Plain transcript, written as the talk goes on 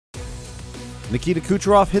Nikita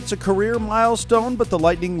Kucherov hits a career milestone, but the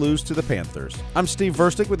Lightning lose to the Panthers. I'm Steve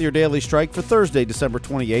Verstick with your Daily Strike for Thursday, December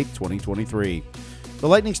 28, 2023. The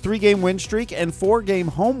Lightning's 3-game win streak and 4-game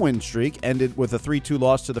home win streak ended with a 3-2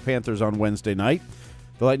 loss to the Panthers on Wednesday night.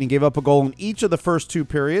 The Lightning gave up a goal in each of the first two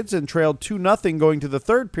periods and trailed 2-0 going to the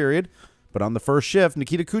third period, but on the first shift,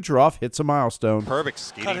 Nikita Kucherov hits a milestone. Perbix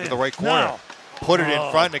skating to the right corner. No. Put it in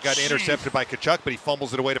front, and it got intercepted by Tkachuk, but he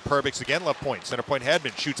fumbles it away to Perbix again. Left point, center point,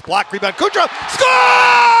 Hedman shoots, block, rebound, Kucherov, score!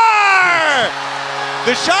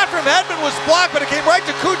 The shot from Hedman was blocked, but it came right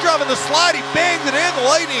to Kucherov in the slide. He banged it in. The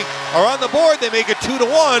Lightning are on the board. They make it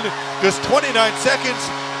 2-1, just 29 seconds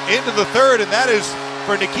into the third, and that is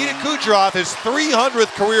for Nikita Kucherov, his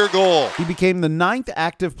 300th career goal. He became the 9th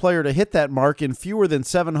active player to hit that mark in fewer than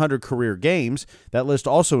 700 career games. That list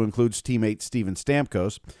also includes teammate Steven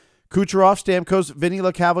Stamkos. Kucherov, Stamkos, Vinny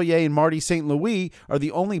Lecavalier, and Marty St. Louis are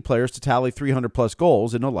the only players to tally 300-plus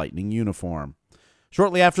goals in a Lightning uniform.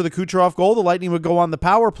 Shortly after the Kucherov goal, the Lightning would go on the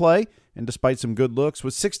power play, and despite some good looks,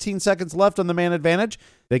 with 16 seconds left on the man advantage,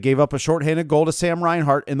 they gave up a shorthanded goal to Sam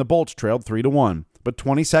Reinhart, and the Bolts trailed 3-1. But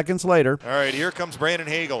 20 seconds later... All right, here comes Brandon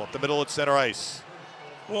Hagel up the middle at center ice.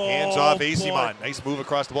 Hands off Acimon. Nice move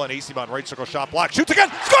across the blood. Acimon, right circle shot, block, shoots again,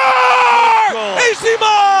 score!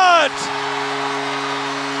 Acimon!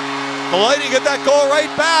 The Lightning get that goal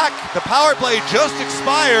right back. The power play just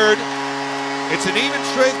expired. It's an even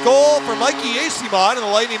strength goal for Mikey Acimon, and the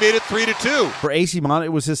Lightning made it 3-2. For Acimon, it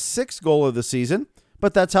was his 6th goal of the season,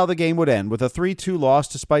 but that's how the game would end, with a 3-2 loss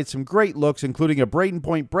despite some great looks, including a Braden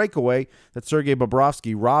Point breakaway that Sergei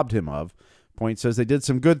Bobrovsky robbed him of. Point says they did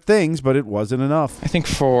some good things, but it wasn't enough. I think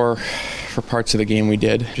for parts of the game we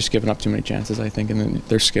did, just giving up too many chances, I think, and then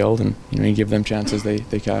they're skilled, and you give them chances, they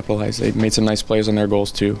capitalize. They made some nice plays on their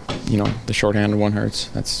goals too. The shorthanded one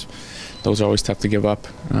hurts. Those are always tough to give up,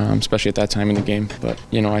 especially at that time in the game. But,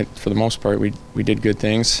 for the most part, we did good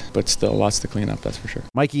things, but still lots to clean up, that's for sure.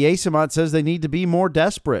 Mikey Acimon says they need to be more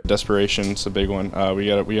desperate. Desperation's a big one. We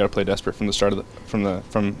gotta play desperate from the start of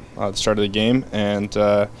the start of the game, and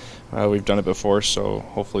we've done it before, so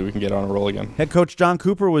hopefully we can get on a roll again. Head coach John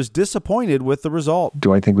Cooper was disappointed with the result.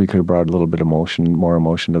 Do I think we could have brought a little bit of more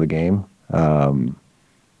emotion to the game?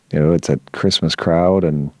 It's a Christmas crowd,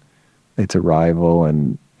 and it's a rival,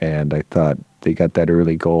 and I thought they got that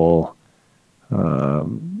early goal,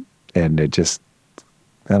 and it just,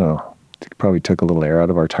 I don't know, it probably took a little air out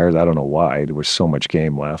of our tires. I don't know why. There was so much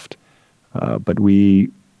game left. But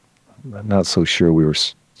I'm not so sure we were,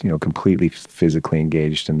 completely physically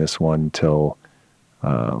engaged in this one till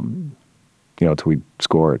we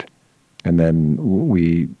scored. And then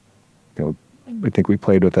I think we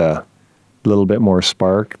played with a little bit more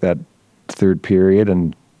spark that third period,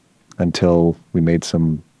 and until we made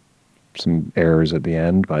some errors at the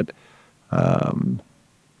end, but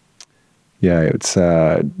it's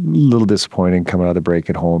a little disappointing coming out of the break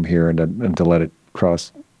at home here and to let a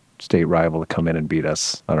cross-state rival come in and beat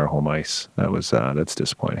us on our home ice. That's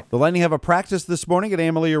disappointing. The Lightning have a practice this morning at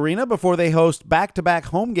Amalie Arena before they host back-to-back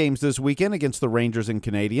home games this weekend against the Rangers and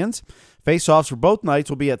Canadiens. Face-offs for both nights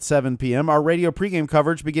will be at 7 p.m. Our radio pregame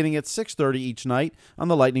coverage beginning at 6:30 each night on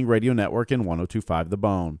the Lightning Radio Network and 102.5 The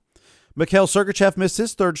Bone. Mikhail Sergachev missed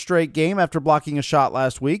his 3rd straight game after blocking a shot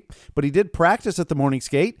last week, but he did practice at the morning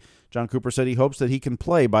skate. John Cooper said he hopes that he can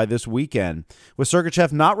play by this weekend. With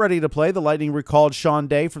Sergachev not ready to play, the Lightning recalled Sean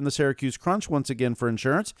Day from the Syracuse Crunch once again for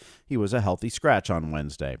insurance. He was a healthy scratch on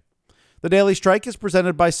Wednesday. The Daily Strike is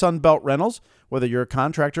presented by Sunbelt Rentals. Whether you're a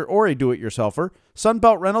contractor or a do-it-yourselfer,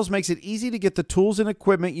 Sunbelt Rentals makes it easy to get the tools and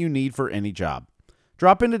equipment you need for any job.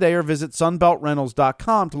 Drop in today or visit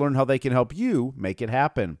sunbeltrentals.com to learn how they can help you make it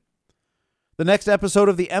happen. The next episode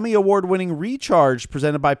of the Emmy Award-winning Recharge,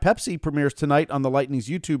 presented by Pepsi, premieres tonight on the Lightning's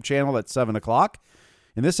YouTube channel at 7 o'clock.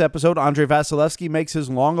 In this episode, Andrei Vasilevsky makes his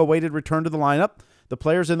long-awaited return to the lineup. The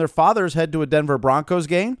players and their fathers head to a Denver Broncos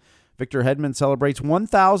game. Victor Hedman celebrates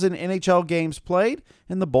 1,000 NHL games played,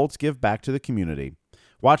 and the Bolts give back to the community.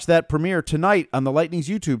 Watch that premiere tonight on the Lightning's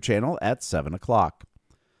YouTube channel at 7 o'clock.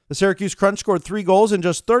 The Syracuse Crunch scored 3 goals in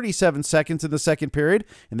just 37 seconds in the second period,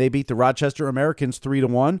 and they beat the Rochester Americans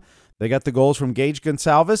 3-1. They got the goals from Gage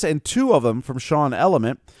Gonsalves and 2 of them from Sean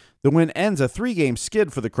Element. The win ends a 3-game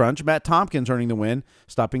skid for the Crunch, Matt Tompkins earning the win,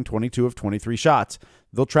 stopping 22 of 23 shots.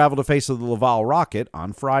 They'll travel to face the Laval Rocket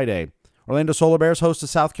on Friday. Orlando Solar Bears host the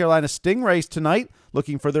South Carolina Stingrays tonight,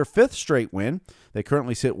 looking for their 5th straight win. They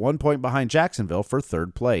currently sit 1 point behind Jacksonville for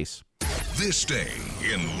 3rd place. This day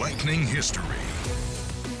in Lightning history.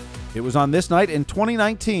 It was on this night in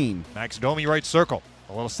 2019. Max Domi right circle.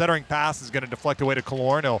 A little centering pass is going to deflect away to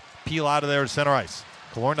Killorn. He'll peel out of there to center ice.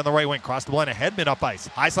 Killorn on the right wing, cross the line, Hedman up ice.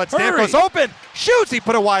 High slot, Stamkos open, shoots, he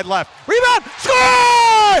put it wide left. Rebound,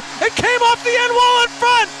 score! It came off the end wall in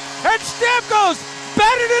front, and Stamkos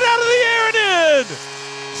batted it out of the air and in!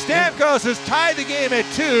 Stamkos has tied the game at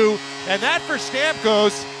 2, and that for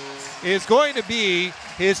Stamkos is going to be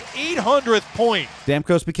his 800th point.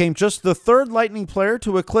 Stamkos became just the third Lightning player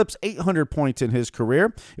to eclipse 800 points in his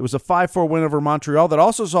career. It was a 5-4 win over Montreal that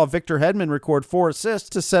also saw Victor Hedman record 4 assists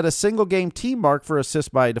to set a single-game team mark for assists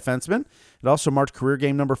by a defenseman. It also marked career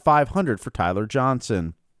game number 500 for Tyler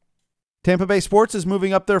Johnson. Tampa Bay Sports is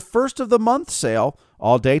moving up their first of the month sale.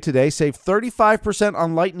 All day today, save 35%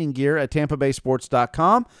 on Lightning gear at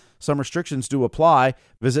tampabaysports.com. Some restrictions do apply.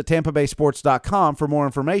 Visit tampabaysports.com for more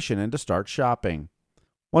information and to start shopping.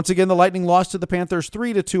 Once again, the Lightning lost to the Panthers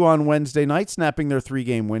 3-2 on Wednesday night, snapping their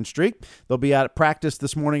 3-game win streak. They'll be at practice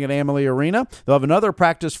this morning at Amalie Arena. They'll have another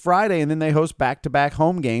practice Friday, and then they host back-to-back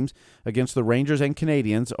home games against the Rangers and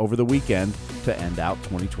Canadiens over the weekend to end out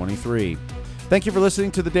 2023. Thank you for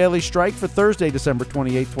listening to the Daily Strike for Thursday, December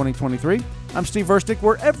 28, 2023. I'm Steve Versnick,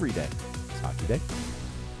 where every day is Hockey Day.